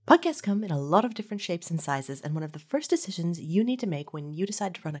Podcasts come in a lot of different shapes and sizes, and one of the first decisions you need to make when you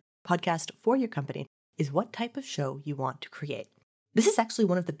decide to run a podcast for your company is what type of show you want to create. This is actually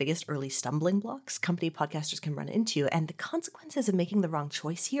one of the biggest early stumbling blocks company podcasters can run into, and the consequences of making the wrong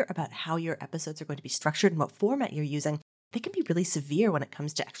choice here about how your episodes are going to be structured and what format you're using, they can be really severe when it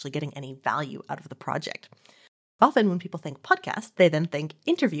comes to actually getting any value out of the project. Often when people think podcast, they then think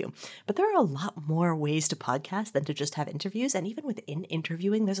interview. But there are a lot more ways to podcast than to just have interviews. And even within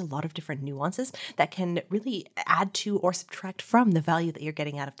interviewing, there's a lot of different nuances that can really add to or subtract from the value that you're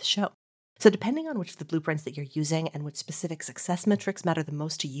getting out of the show. So depending on which of the blueprints that you're using and which specific success metrics matter the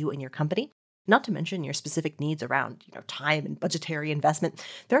most to you and your company, not to mention your specific needs around time and budgetary investment,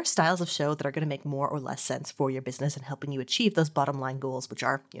 there are styles of show that are going to make more or less sense for your business and helping you achieve those bottom line goals, which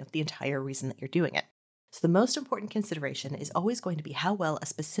are the entire reason that you're doing it. So the most important consideration is always going to be how well a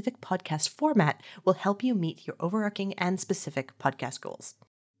specific podcast format will help you meet your overarching and specific podcast goals.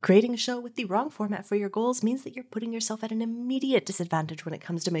 Creating a show with the wrong format for your goals means that you're putting yourself at an immediate disadvantage when it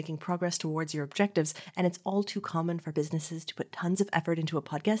comes to making progress towards your objectives, and it's all too common for businesses to put tons of effort into a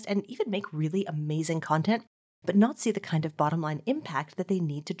podcast and even make really amazing content, but not see the kind of bottom line impact that they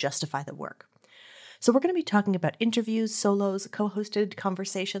need to justify the work. So we're going to be talking about interviews, solos, co-hosted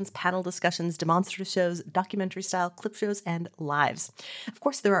conversations, panel discussions, demonstrative shows, documentary style, clip shows, and lives. Of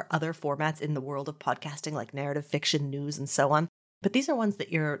course, there are other formats in the world of podcasting like narrative fiction, news, and so on, but these are ones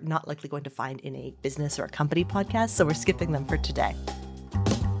that you're not likely going to find in a business or a company podcast, so we're skipping them for today.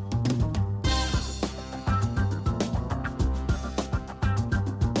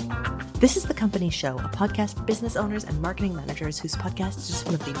 This is The Company Show, a podcast for business owners and marketing managers whose podcast is just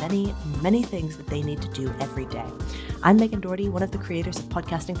one of the many, many things that they need to do every day. I'm Megan Doherty, one of the creators of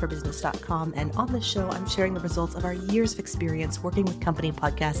podcastingforbusiness.com, and on this show, I'm sharing the results of our years of experience working with company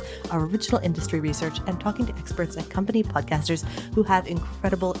podcasts, our original industry research, and talking to experts and company podcasters who have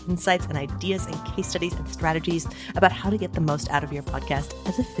incredible insights and ideas and case studies and strategies about how to get the most out of your podcast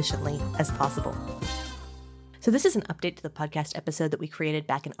as efficiently as possible. So this is an update to the podcast episode that we created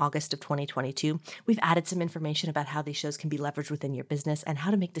back in August of 2022. We've added some information about how these shows can be leveraged within your business and how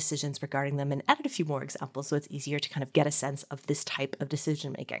to make decisions regarding them, and added a few more examples so it's easier to kind of get a sense of this type of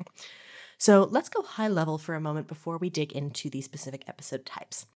decision making. So let's go high level for a moment before we dig into these specific episode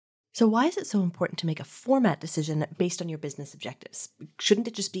types. So why is it so important to make a format decision based on your business objectives? Shouldn't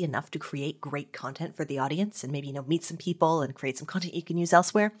it just be enough to create great content for the audience and maybe meet some people and create some content you can use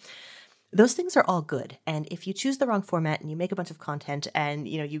elsewhere? Those things are all good. And if you choose the wrong format and you make a bunch of content and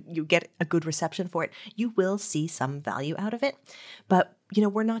you get a good reception for it, you will see some value out of it. But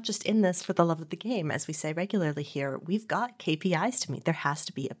we're not just in this for the love of the game. As we say regularly here, we've got KPIs to meet. There has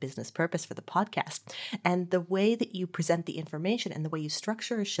to be a business purpose for the podcast. And the way that you present the information and the way you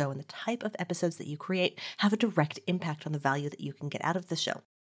structure a show and the type of episodes that you create have a direct impact on the value that you can get out of the show.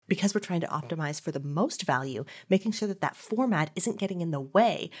 Because we're trying to optimize for the most value, making sure that format isn't getting in the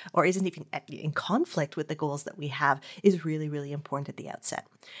way or isn't even in conflict with the goals that we have is really, really important at the outset.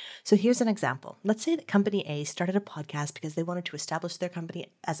 So here's an example. Let's say that company A started a podcast because they wanted to establish their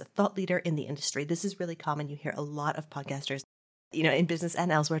company as a thought leader in the industry. This is really common. You hear a lot of podcasters in business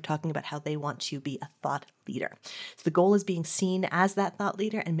and elsewhere talking about how they want to be a thought leader. So the goal is being seen as that thought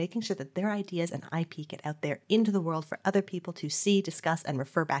leader and making sure that their ideas and IP get out there into the world for other people to see, discuss, and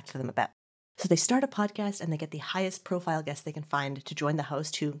refer back to them about. So they start a podcast and they get the highest profile guest they can find to join the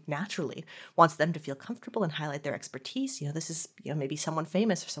host who naturally wants them to feel comfortable and highlight their expertise. This is maybe someone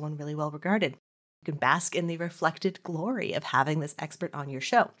famous or someone really well regarded. You can bask in the reflected glory of having this expert on your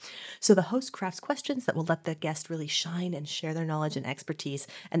show. So the host crafts questions that will let the guest really shine and share their knowledge and expertise,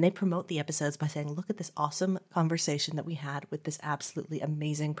 and they promote the episodes by saying, look at this awesome conversation that we had with this absolutely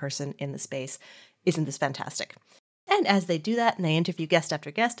amazing person in the space. Isn't this fantastic? And as they do that and they interview guest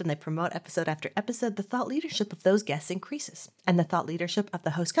after guest and they promote episode after episode, the thought leadership of those guests increases, and the thought leadership of the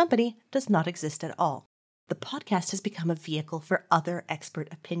host company does not exist at all. The podcast has become a vehicle for other expert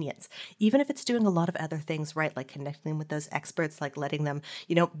opinions, even if it's doing a lot of other things right, like connecting with those experts, like letting them,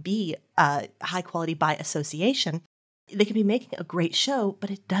 be high quality by association. They can be making a great show,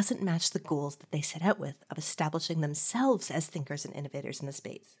 but it doesn't match the goals that they set out with of establishing themselves as thinkers and innovators in the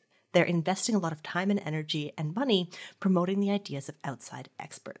space. They're investing a lot of time and energy and money promoting the ideas of outside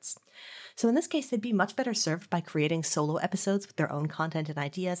experts. So in this case, they'd be much better served by creating solo episodes with their own content and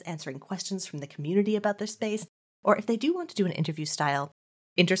ideas, answering questions from the community about their space, or if they do want to do an interview style,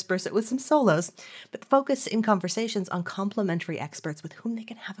 intersperse it with some solos, but focus in conversations on complementary experts with whom they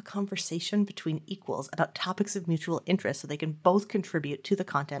can have a conversation between equals about topics of mutual interest so they can both contribute to the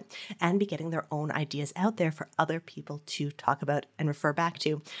content and be getting their own ideas out there for other people to talk about and refer back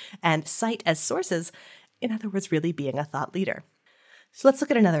to and cite as sources, in other words, really being a thought leader. So let's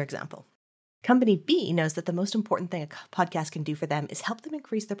look at another example. Company B knows that the most important thing a podcast can do for them is help them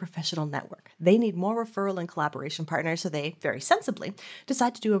increase their professional network. They need more referral and collaboration partners, so they, very sensibly,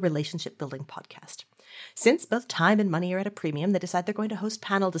 decide to do a relationship-building podcast. Since both time and money are at a premium, they decide they're going to host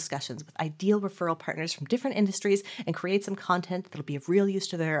panel discussions with ideal referral partners from different industries and create some content that'll be of real use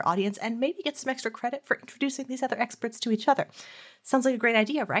to their audience and maybe get some extra credit for introducing these other experts to each other. Sounds like a great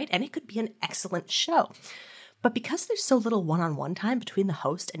idea, right? And it could be an excellent show. But because there's so little one-on-one time between the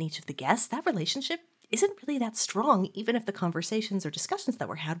host and each of the guests, that relationship isn't really that strong, even if the conversations or discussions that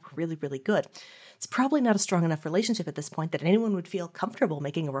were had were really, really good. It's probably not a strong enough relationship at this point that anyone would feel comfortable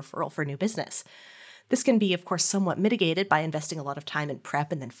making a referral for new business. This can be, of course, somewhat mitigated by investing a lot of time in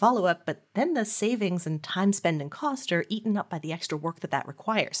prep and then follow-up, but then the savings and time spent and cost are eaten up by the extra work that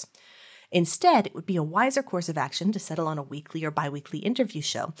requires. Instead, it would be a wiser course of action to settle on a weekly or bi-weekly interview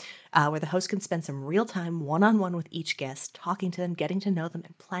show where the host can spend some real time one-on-one with each guest, talking to them, getting to know them,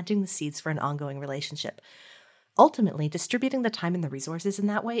 and planting the seeds for an ongoing relationship. Ultimately, distributing the time and the resources in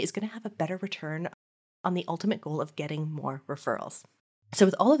that way is going to have a better return on the ultimate goal of getting more referrals. So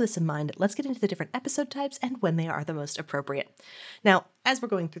with all of this in mind, let's get into the different episode types and when they are the most appropriate. Now, as we're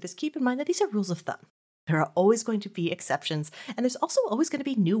going through this, keep in mind that these are rules of thumb. There are always going to be exceptions, and there's also always going to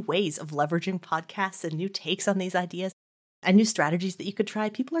be new ways of leveraging podcasts and new takes on these ideas and new strategies that you could try.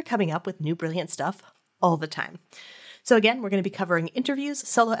 People are coming up with new brilliant stuff all the time. So again, we're going to be covering interviews,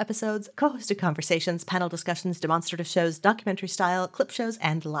 solo episodes, co-hosted conversations, panel discussions, demonstrative shows, documentary style, clip shows,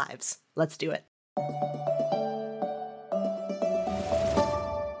 and lives. Let's do it.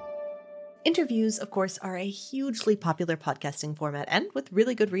 Interviews, of course, are a hugely popular podcasting format, and with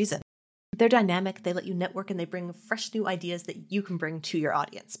really good reason. They're dynamic, they let you network, and they bring fresh new ideas that you can bring to your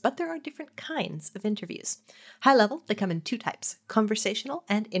audience. But there are different kinds of interviews. High level, they come in two types, conversational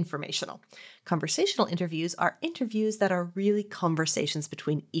and informational. Conversational interviews are interviews that are really conversations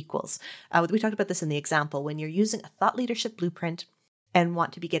between equals. We talked about this in the example when you're using a thought leadership blueprint and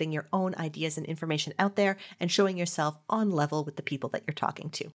want to be getting your own ideas and information out there and showing yourself on level with the people that you're talking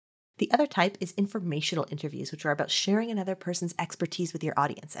to. The other type is informational interviews, which are about sharing another person's expertise with your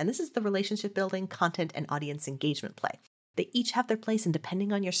audience. And this is the relationship building, content, and audience engagement play. They each have their place, and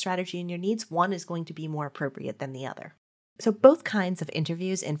depending on your strategy and your needs, one is going to be more appropriate than the other. So both kinds of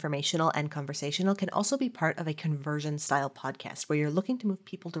interviews, informational and conversational, can also be part of a conversion-style podcast where you're looking to move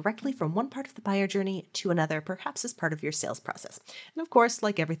people directly from one part of the buyer journey to another, perhaps as part of your sales process. And of course,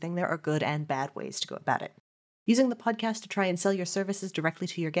 like everything, there are good and bad ways to go about it. Using the podcast to try and sell your services directly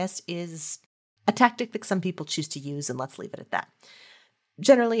to your guests is a tactic that some people choose to use, and let's leave it at that.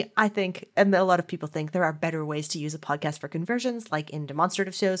 Generally, I think, and a lot of people think, there are better ways to use a podcast for conversions, like in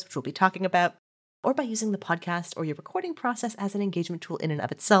demonstrative shows, which we'll be talking about, or by using the podcast or your recording process as an engagement tool in and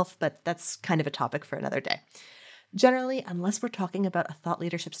of itself, but that's kind of a topic for another day. Generally, unless we're talking about a thought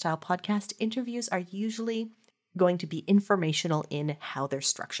leadership style podcast, interviews are usually going to be informational in how they're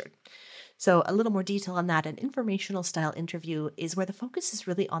structured. So a little more detail on that, an informational style interview is where the focus is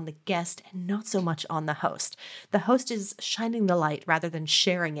really on the guest and not so much on the host. The host is shining the light rather than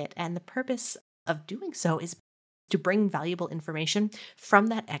sharing it, and the purpose of doing so is to bring valuable information from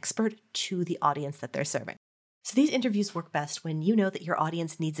that expert to the audience that they're serving. So these interviews work best when you know that your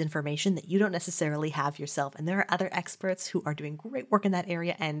audience needs information that you don't necessarily have yourself, and there are other experts who are doing great work in that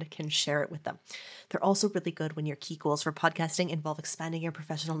area and can share it with them. They're also really good when your key goals for podcasting involve expanding your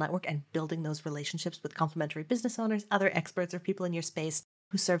professional network and building those relationships with complementary business owners, other experts, or people in your space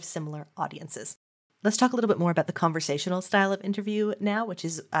who serve similar audiences. Let's talk a little bit more about the conversational style of interview now, which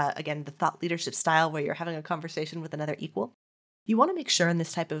is, again, the thought leadership style where you're having a conversation with another equal. You want to make sure in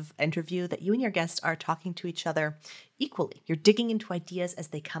this type of interview that you and your guest are talking to each other equally. You're digging into ideas as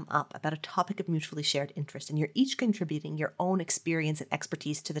they come up about a topic of mutually shared interest, and you're each contributing your own experience and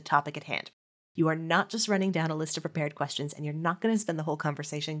expertise to the topic at hand. You are not just running down a list of prepared questions, and you're not going to spend the whole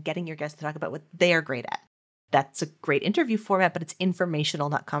conversation getting your guest to talk about what they are great at. That's a great interview format, but it's informational,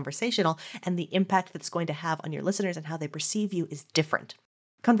 not conversational, and the impact that's going to have on your listeners and how they perceive you is different.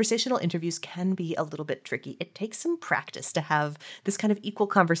 Conversational interviews can be a little bit tricky. It takes some practice to have this kind of equal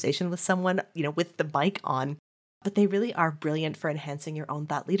conversation with someone, with the mic on, but they really are brilliant for enhancing your own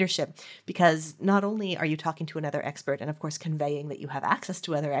thought leadership because not only are you talking to another expert and of course conveying that you have access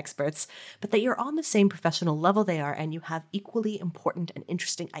to other experts, but that you're on the same professional level they are and you have equally important and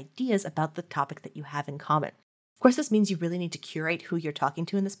interesting ideas about the topic that you have in common. Of course, this means you really need to curate who you're talking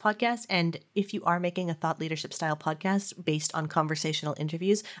to in this podcast. And if you are making a thought leadership style podcast based on conversational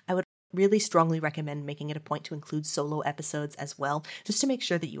interviews, I would Really strongly recommend making it a point to include solo episodes as well, just to make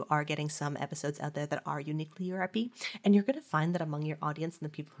sure that you are getting some episodes out there that are uniquely URP. And you're going to find that among your audience and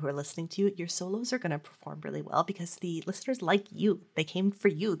the people who are listening to you, your solos are going to perform really well because the listeners like you. They came for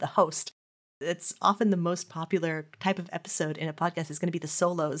you, the host. It's often the most popular type of episode in a podcast is going to be the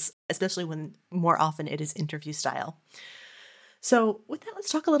solos, especially when more often it is interview style. So with that,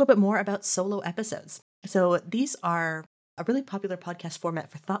 let's talk a little bit more about solo episodes. So these are a really popular podcast format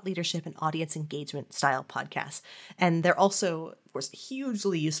for thought leadership and audience engagement style podcasts. And they're also, of course,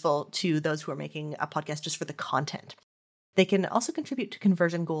 hugely useful to those who are making a podcast just for the content. They can also contribute to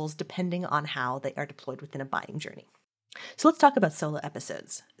conversion goals depending on how they are deployed within a buying journey. So let's talk about solo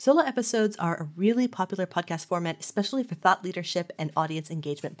episodes. Solo episodes are a really popular podcast format, especially for thought leadership and audience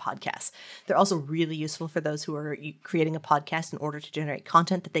engagement podcasts. They're also really useful for those who are creating a podcast in order to generate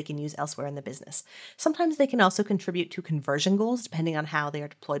content that they can use elsewhere in the business. Sometimes they can also contribute to conversion goals, depending on how they are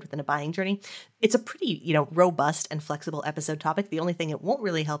deployed within a buying journey. It's a pretty, robust and flexible episode topic. The only thing it won't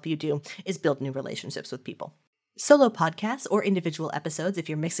really help you do is build new relationships with people. Solo podcasts or individual episodes, if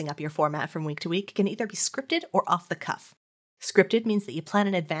you're mixing up your format from week to week, can either be scripted or off the cuff. Scripted means that you plan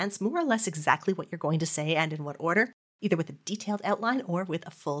in advance more or less exactly what you're going to say and in what order, either with a detailed outline or with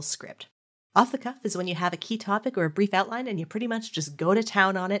a full script. Off the cuff is when you have a key topic or a brief outline and you pretty much just go to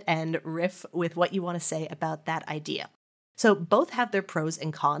town on it and riff with what you want to say about that idea. So both have their pros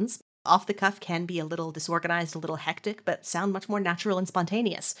and cons. Off the cuff can be a little disorganized, a little hectic, but sound much more natural and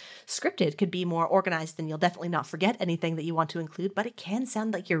spontaneous. Scripted could be more organized, and you'll definitely not forget anything that you want to include, but it can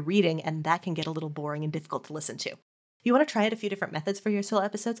sound like you're reading, and that can get a little boring and difficult to listen to. You want to try out a few different methods for your solo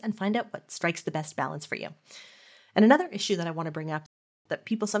episodes and find out what strikes the best balance for you. And another issue that I want to bring up that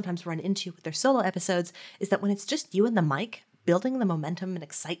people sometimes run into with their solo episodes is that when it's just you and the mic, building the momentum and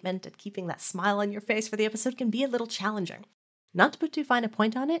excitement and keeping that smile on your face for the episode can be a little challenging. Not to put too fine a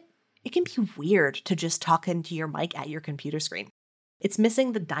point on it, it can be weird to just talk into your mic at your computer screen. It's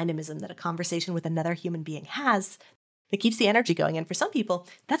missing the dynamism that a conversation with another human being has that keeps the energy going. And for some people,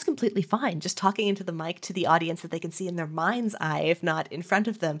 that's completely fine. Just talking into the mic to the audience that they can see in their mind's eye, if not in front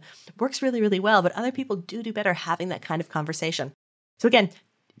of them, works really, really well. But other people do better having that kind of conversation. So again,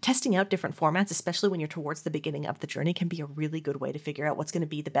 testing out different formats, especially when you're towards the beginning of the journey, can be a really good way to figure out what's going to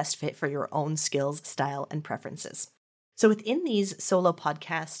be the best fit for your own skills, style, and preferences. So within these solo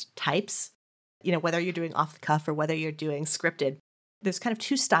podcast types, whether you're doing off the cuff or whether you're doing scripted, there's kind of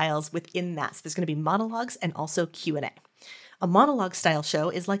two styles within that. So there's going to be monologues and also Q&A. A monologue style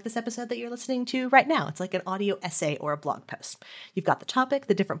show is like this episode that you're listening to right now. It's like an audio essay or a blog post. You've got the topic,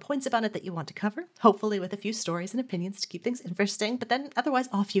 the different points about it that you want to cover, hopefully with a few stories and opinions to keep things interesting, but then otherwise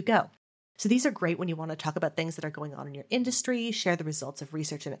off you go. So these are great when you want to talk about things that are going on in your industry, share the results of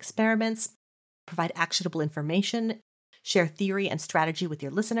research and experiments, provide actionable information, share theory and strategy with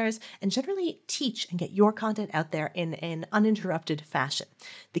your listeners, and generally teach and get your content out there in an uninterrupted fashion.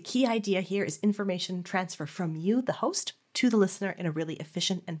 The key idea here is information transfer from you, the host, to the listener in a really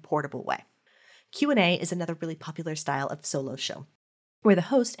efficient and portable way. Q&A is another really popular style of solo show, where the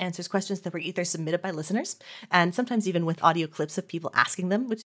host answers questions that were either submitted by listeners, and sometimes even with audio clips of people asking them,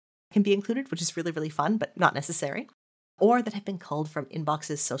 which can be included, which is really, really fun, but not necessary, or that have been culled from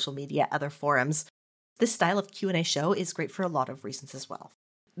inboxes, social media, other forums. This style of Q&A show is great for a lot of reasons as well.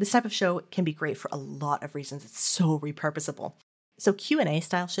 This type of show can be great for a lot of reasons. It's so repurposable. So Q&A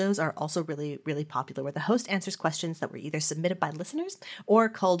style shows are also really, really popular, where the host answers questions that were either submitted by listeners or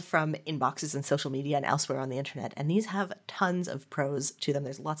culled from inboxes and social media and elsewhere on the internet. And these have tons of pros to them.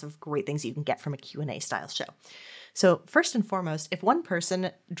 There's lots of great things you can get from a Q&A style show. So first and foremost, if one person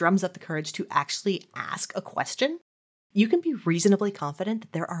drums up the courage to actually ask a question, you can be reasonably confident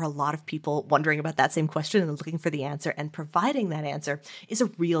that there are a lot of people wondering about that same question and looking for the answer, and providing that answer is a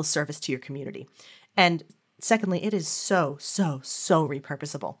real service to your community. And secondly, it is so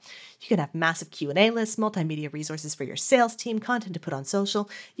repurposable. You can have massive Q&A lists, multimedia resources for your sales team, content to put on social.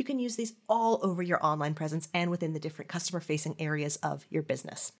 You can use these all over your online presence and within the different customer-facing areas of your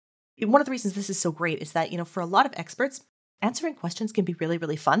business. One of the reasons this is so great is that, for a lot of experts, answering questions can be really,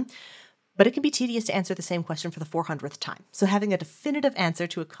 really fun. But it can be tedious to answer the same question for the 400th time. So having a definitive answer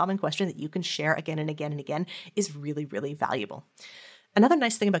to a common question that you can share again and again and again is really, really valuable. Another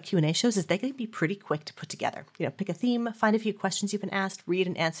nice thing about Q&A shows is they can be pretty quick to put together. Pick a theme, find a few questions you've been asked, read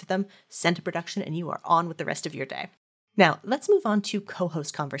and answer them, send to production, and you are on with the rest of your day. Now, let's move on to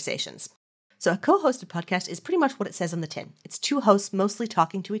co-host conversations. So a co-hosted podcast is pretty much what it says on the tin. It's two hosts mostly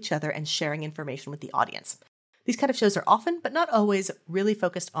talking to each other and sharing information with the audience. These kind of shows are often, but not always, really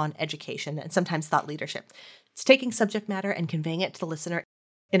focused on education and sometimes thought leadership. It's taking subject matter and conveying it to the listener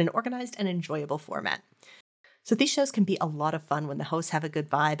in an organized and enjoyable format. So these shows can be a lot of fun when the hosts have a good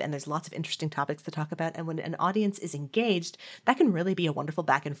vibe and there's lots of interesting topics to talk about. And when an audience is engaged, that can really be a wonderful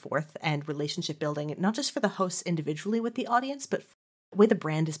back and forth and relationship building, not just for the hosts individually with the audience, but the way the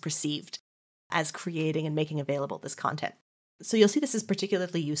brand is perceived as creating and making available this content. So you'll see this is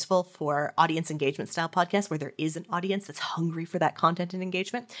particularly useful for audience engagement style podcasts where there is an audience that's hungry for that content and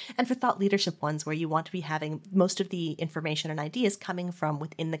engagement, and for thought leadership ones where you want to be having most of the information and ideas coming from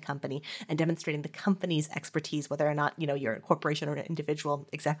within the company and demonstrating the company's expertise, whether or not, you're a corporation or an individual,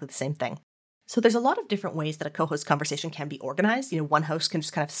 exactly the same thing. So there's a lot of different ways that a co-host conversation can be organized. One host can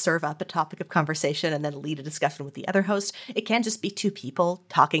just kind of serve up a topic of conversation and then lead a discussion with the other host. It can just be two people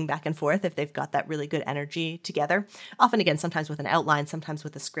talking back and forth if they've got that really good energy together. Often, again, sometimes with an outline, sometimes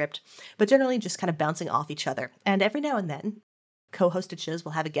with a script, but generally just kind of bouncing off each other. And every now and then, co-hosted shows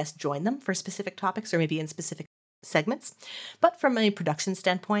will have a guest join them for specific topics or maybe in specific segments. But from a production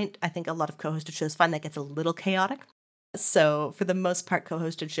standpoint, I think a lot of co-hosted shows find that gets a little chaotic. So for the most part,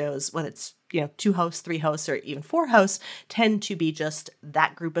 co-hosted shows, whether it's, 2 hosts, 3 hosts, or even 4 hosts, tend to be just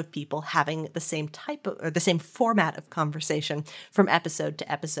that group of people having the same type of, or the same format of conversation from episode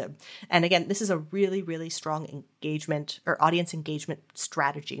to episode. And again, this is a really, really strong engagement or audience engagement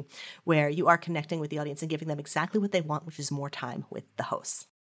strategy where you are connecting with the audience and giving them exactly what they want, which is more time with the hosts.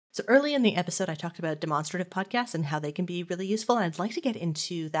 So early in the episode, I talked about demonstrative podcasts and how they can be really useful. And I'd like to get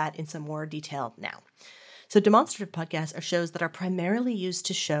into that in some more detail now. So demonstrative podcasts are shows that are primarily used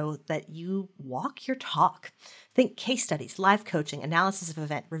to show that you walk your talk. Think case studies, live coaching, analysis of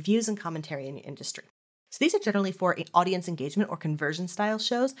event, reviews, and commentary in your industry. So these are generally for audience engagement or conversion style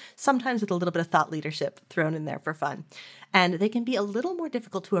shows, sometimes with a little bit of thought leadership thrown in there for fun. And they can be a little more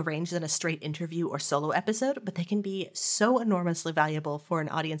difficult to arrange than a straight interview or solo episode, but they can be so enormously valuable for an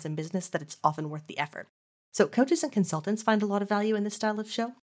audience and business that it's often worth the effort. So coaches and consultants find a lot of value in this style of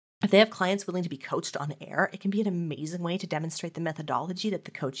show. If they have clients willing to be coached on air, it can be an amazing way to demonstrate the methodology that the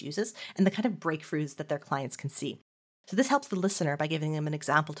coach uses and the kind of breakthroughs that their clients can see. So this helps the listener by giving them an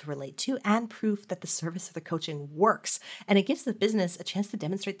example to relate to and proof that the service of the coaching works. And it gives the business a chance to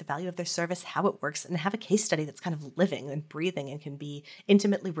demonstrate the value of their service, how it works, and have a case study that's kind of living and breathing and can be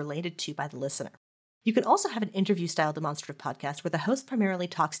intimately related to by the listener. You can also have an interview-style demonstrative podcast where the host primarily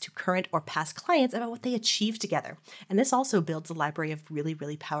talks to current or past clients about what they achieved together. And this also builds a library of really,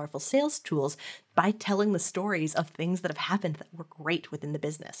 really powerful sales tools by telling the stories of things that have happened that were great within the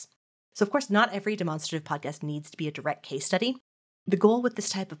business. So, of course, not every demonstrative podcast needs to be a direct case study. The goal with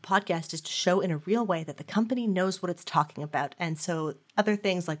this type of podcast is to show in a real way that the company knows what it's talking about. And so other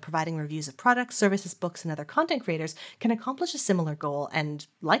things like providing reviews of products, services, books, and other content creators can accomplish a similar goal. And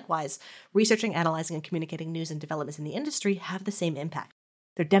likewise, researching, analyzing, and communicating news and developments in the industry have the same impact.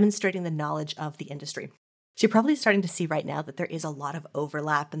 They're demonstrating the knowledge of the industry. So you're probably starting to see right now that there is a lot of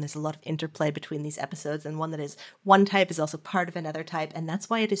overlap and there's a lot of interplay between these episodes, and one type is also part of another type. And that's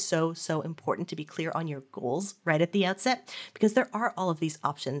why it is so, so important to be clear on your goals right at the outset, because there are all of these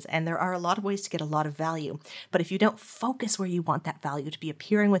options and there are a lot of ways to get a lot of value. But if you don't focus where you want that value to be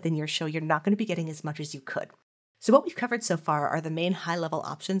appearing within your show, you're not going to be getting as much as you could. So what we've covered so far are the main high-level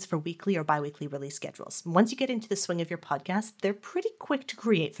options for weekly or bi-weekly release schedules. Once you get into the swing of your podcast, they're pretty quick to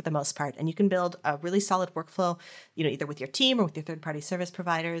create for the most part, and you can build a really solid workflow, either with your team or with your third-party service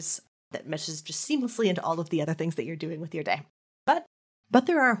providers that meshes just seamlessly into all of the other things that you're doing with your day. But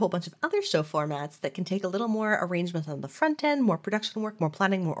there are a whole bunch of other show formats that can take a little more arrangement on the front end, more production work, more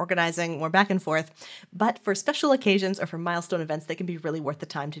planning, more organizing, more back and forth. But for special occasions or for milestone events, they can be really worth the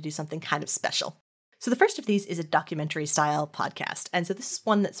time to do something kind of special. So the first of these is a documentary style podcast. And so this is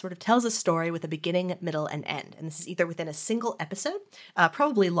one that sort of tells a story with a beginning, middle, and end. And this is either within a single episode,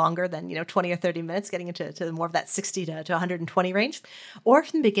 probably longer than 20 or 30 minutes, getting into more of that 60 to 120 range, or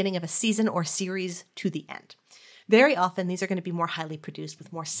from the beginning of a season or series to the end. Very often, these are going to be more highly produced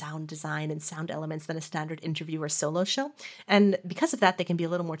with more sound design and sound elements than a standard interview or solo show. And because of that, they can be a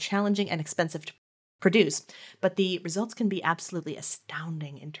little more challenging and expensive to produce, but the results can be absolutely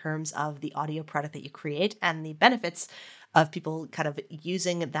astounding in terms of the audio product that you create and the benefits of people kind of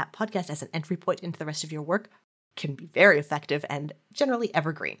using that podcast as an entry point into the rest of your work can be very effective and generally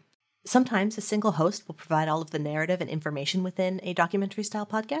evergreen. Sometimes a single host will provide all of the narrative and information within a documentary style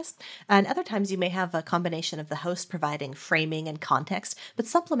podcast, and other times you may have a combination of the host providing framing and context, but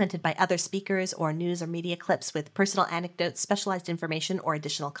supplemented by other speakers or news or media clips with personal anecdotes, specialized information, or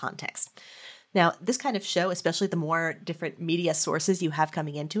additional context. Now, this kind of show, especially the more different media sources you have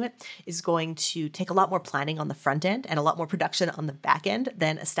coming into it, is going to take a lot more planning on the front end and a lot more production on the back end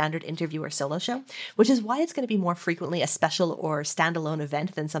than a standard interview or solo show, which is why it's going to be more frequently a special or standalone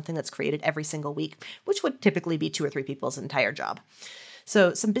event than something that's created every single week, which would typically be 2 or 3 people's entire job.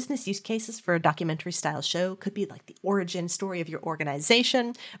 So some business use cases for a documentary style show could be like the origin story of your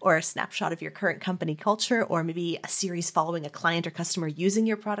organization, or a snapshot of your current company culture, or maybe a series following a client or customer using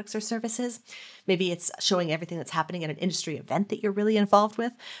your products or services. Maybe it's showing everything that's happening at an industry event that you're really involved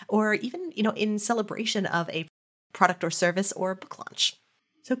with, or even, in celebration of a product or service or book launch.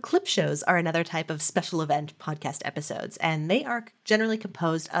 So clip shows are another type of special event podcast episodes, and they are generally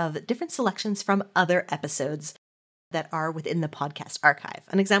composed of different selections from other episodes that are within the podcast archive.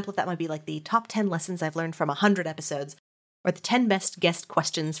 An example of that might be like the top 10 lessons I've learned from 100 episodes, or the 10 best guest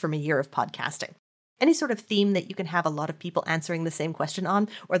questions from a year of podcasting. Any sort of theme that you can have a lot of people answering the same question on,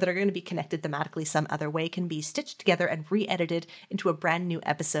 or that are going to be connected thematically some other way, can be stitched together and re-edited into a brand new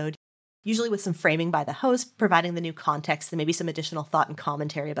episode, usually with some framing by the host, providing the new context and maybe some additional thought and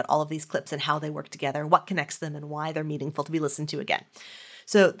commentary about all of these clips and how they work together, what connects them, and why they're meaningful to be listened to again.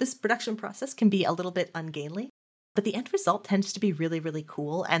 So this production process can be a little bit ungainly, but the end result tends to be really, really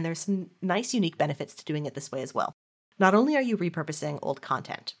cool, and there's some nice, unique benefits to doing it this way as well. Not only are you repurposing old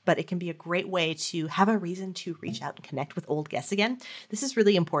content, but it can be a great way to have a reason to reach out and connect with old guests again. This is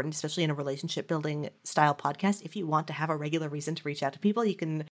really important, especially in a relationship building style podcast. If you want to have a regular reason to reach out to people, you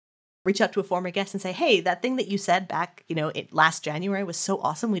can reach out to a former guest and say, hey, that thing that you said back, last January was so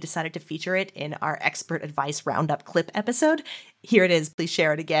awesome. We decided to feature it in our expert advice roundup clip episode. Here it is. Please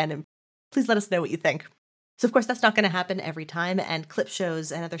share it again, and please let us know what you think. So of course, that's not going to happen every time, and clip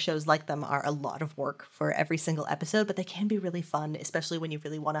shows and other shows like them are a lot of work for every single episode, but they can be really fun, especially when you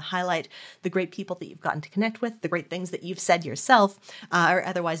really want to highlight the great people that you've gotten to connect with, the great things that you've said yourself, or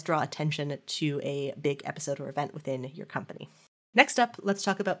otherwise draw attention to a big episode or event within your company. Next up, let's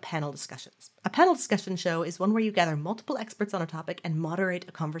talk about panel discussions. A panel discussion show is one where you gather multiple experts on a topic and moderate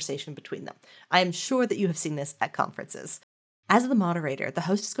a conversation between them. I am sure that you have seen this at conferences. As the moderator, the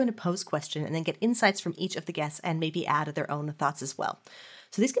host is going to pose a question and then get insights from each of the guests and maybe add their own thoughts as well.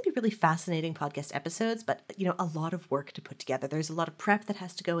 So these can be really fascinating podcast episodes, but a lot of work to put together. There's a lot of prep that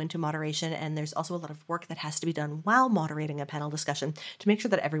has to go into moderation, and there's also a lot of work that has to be done while moderating a panel discussion to make sure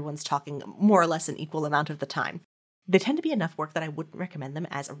that everyone's talking more or less an equal amount of the time. They tend to be enough work that I wouldn't recommend them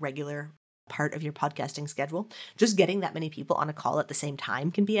as a regular part of your podcasting schedule. Just getting that many people on a call at the same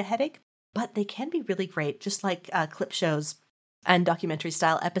time can be a headache, but they can be really great, just like clip shows and documentary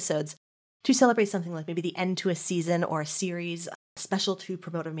style episodes, to celebrate something like maybe the end to a season or a series, special to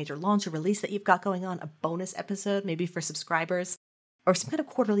promote a major launch or release that you've got going on, a bonus episode maybe for subscribers, or some kind of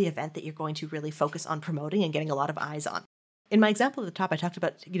quarterly event that you're going to really focus on promoting and getting a lot of eyes on. In my example at the top, I talked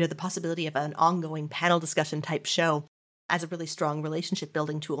about the possibility of an ongoing panel discussion type show as a really strong relationship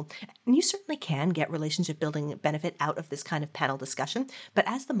building tool. And you certainly can get relationship building benefit out of this kind of panel discussion. But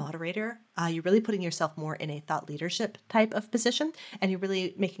as the moderator, you're really putting yourself more in a thought leadership type of position. And you're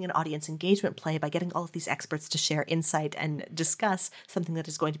really making an audience engagement play by getting all of these experts to share insight and discuss something that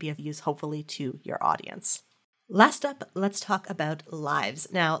is going to be of use, hopefully, to your audience. Last up, let's talk about lives.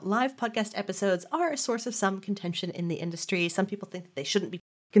 Now, live podcast episodes are a source of some contention in the industry. Some people think that they shouldn't be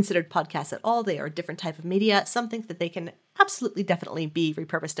considered podcasts at all. They are a different type of media. Some think that they can absolutely definitely be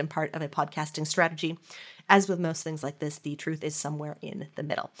repurposed and part of a podcasting strategy. As with most things like this, the truth is somewhere in the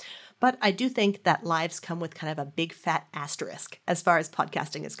middle. But I do think that lives come with kind of a big fat asterisk as far as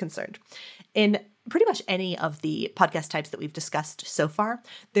podcasting is concerned. In pretty much any of the podcast types that we've discussed so far,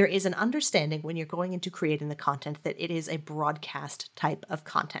 there is an understanding when you're going into creating the content that it is a broadcast type of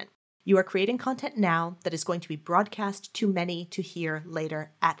content. You are creating content now that is going to be broadcast to many to hear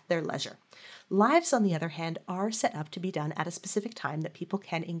later at their leisure. Lives, on the other hand, are set up to be done at a specific time that people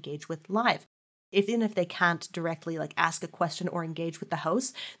can engage with live. Even if they can't directly ask a question or engage with the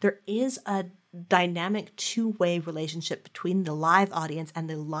host, there is a dynamic two-way relationship between the live audience and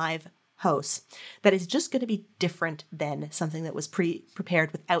the live hosts that is just going to be different than something that was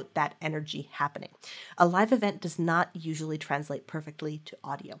prepared without that energy happening. A live event does not usually translate perfectly to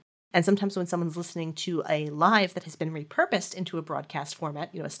audio. And sometimes when someone's listening to a live that has been repurposed into a broadcast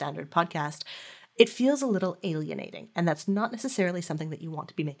format, a standard podcast, it feels a little alienating. And that's not necessarily something that you want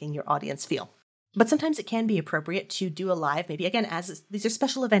to be making your audience feel. But sometimes it can be appropriate to do a live, maybe again, as these are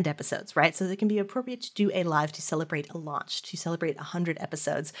special event episodes, right? So it can be appropriate to do a live to celebrate a launch, to celebrate 100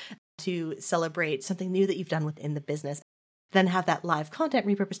 episodes, to celebrate something new that you've done within the business. Then have that live content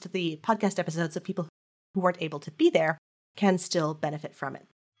repurposed to the podcast episodes so people who weren't able to be there can still benefit from it.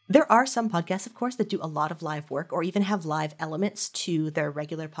 There are some podcasts, of course, that do a lot of live work or even have live elements to their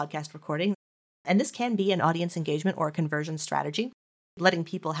regular podcast recording. And this can be an audience engagement or a conversion strategy, letting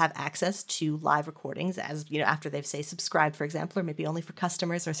people have access to live recordings as, after they've, say, subscribed, for example, or maybe only for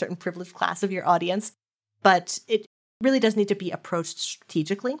customers or a certain privileged class of your audience. But it really does need to be approached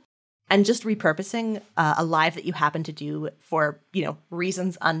strategically. And just repurposing a live that you happen to do for,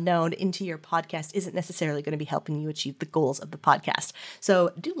 reasons unknown into your podcast isn't necessarily going to be helping you achieve the goals of the podcast.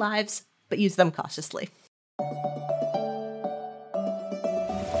 So do lives, but use them cautiously.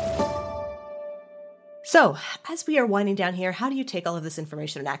 So as we are winding down here, how do you take all of this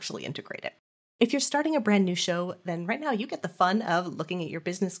information and actually integrate it? If you're starting a brand new show, then right now you get the fun of looking at your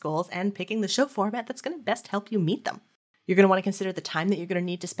business goals and picking the show format that's going to best help you meet them. You're going to want to consider the time that you're going to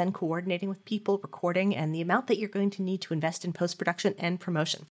need to spend coordinating with people, recording, and the amount that you're going to need to invest in post-production and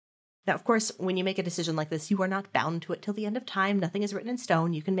promotion. Now, of course, when you make a decision like this, you are not bound to it till the end of time. Nothing is written in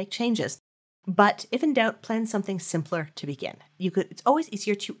stone. You can make changes. But if in doubt, plan something simpler to begin. It's always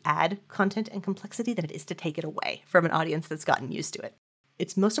easier to add content and complexity than it is to take it away from an audience that's gotten used to it.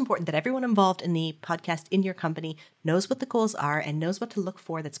 It's most important that everyone involved in the podcast in your company knows what the goals are and knows what to look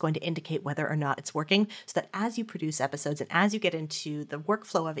for that's going to indicate whether or not it's working, so that as you produce episodes and as you get into the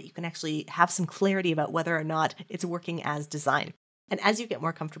workflow of it, you can actually have some clarity about whether or not it's working as designed. And as you get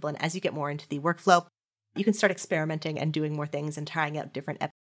more comfortable and as you get more into the workflow, you can start experimenting and doing more things and trying out different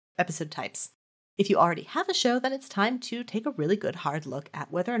episode types. If you already have a show, then it's time to take a really good hard look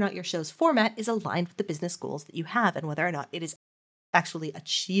at whether or not your show's format is aligned with the business goals that you have and whether or not it is actually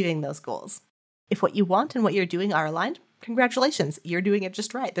achieving those goals. If what you want and what you're doing are aligned, congratulations, you're doing it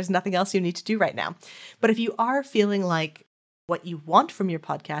just right. There's nothing else you need to do right now. But if you are feeling like what you want from your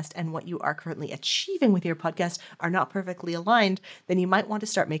podcast and what you are currently achieving with your podcast are not perfectly aligned, then you might want to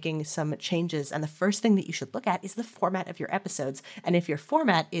start making some changes. And the first thing that you should look at is the format of your episodes. And if your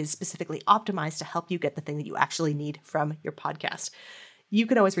format is specifically optimized to help you get the thing that you actually need from your podcast, you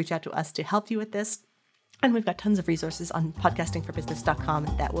can always reach out to us to help you with this. And we've got tons of resources on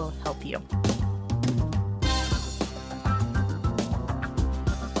podcastingforbusiness.com that will help you.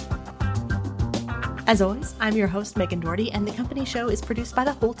 As always, I'm your host, Megan Doherty, and the company show is produced by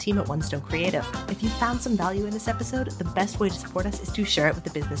the whole team at One Stone Creative. If you found some value in this episode, the best way to support us is to share it with the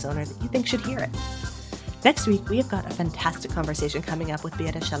business owner that you think should hear it. Next week, we have got a fantastic conversation coming up with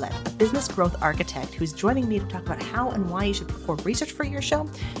Beata Chalet, a business growth architect who's joining me to talk about how and why you should perform research for your show,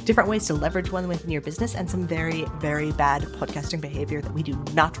 different ways to leverage one within your business, and some very, very bad podcasting behavior that we do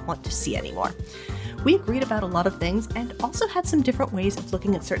not want to see anymore. We agreed about a lot of things and also had some different ways of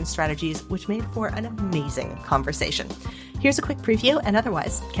looking at certain strategies, which made for an amazing conversation. Here's a quick preview, and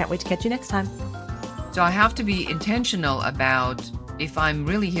otherwise, can't wait to catch you next time. So I have to be intentional about, if I'm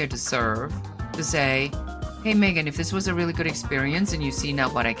really here to serve, to say, hey, Megan, if this was a really good experience and you see now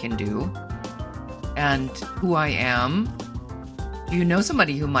what I can do and who I am, do you know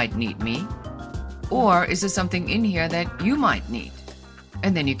somebody who might need me? Or is there something in here that you might need?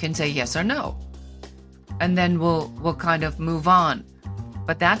 And then you can say yes or no. And then we'll kind of move on.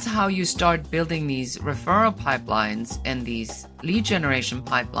 But that's how you start building these referral pipelines and these lead generation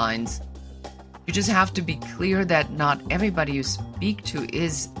pipelines. You just have to be clear that not everybody you speak to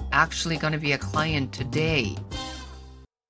is actually going to be a client today.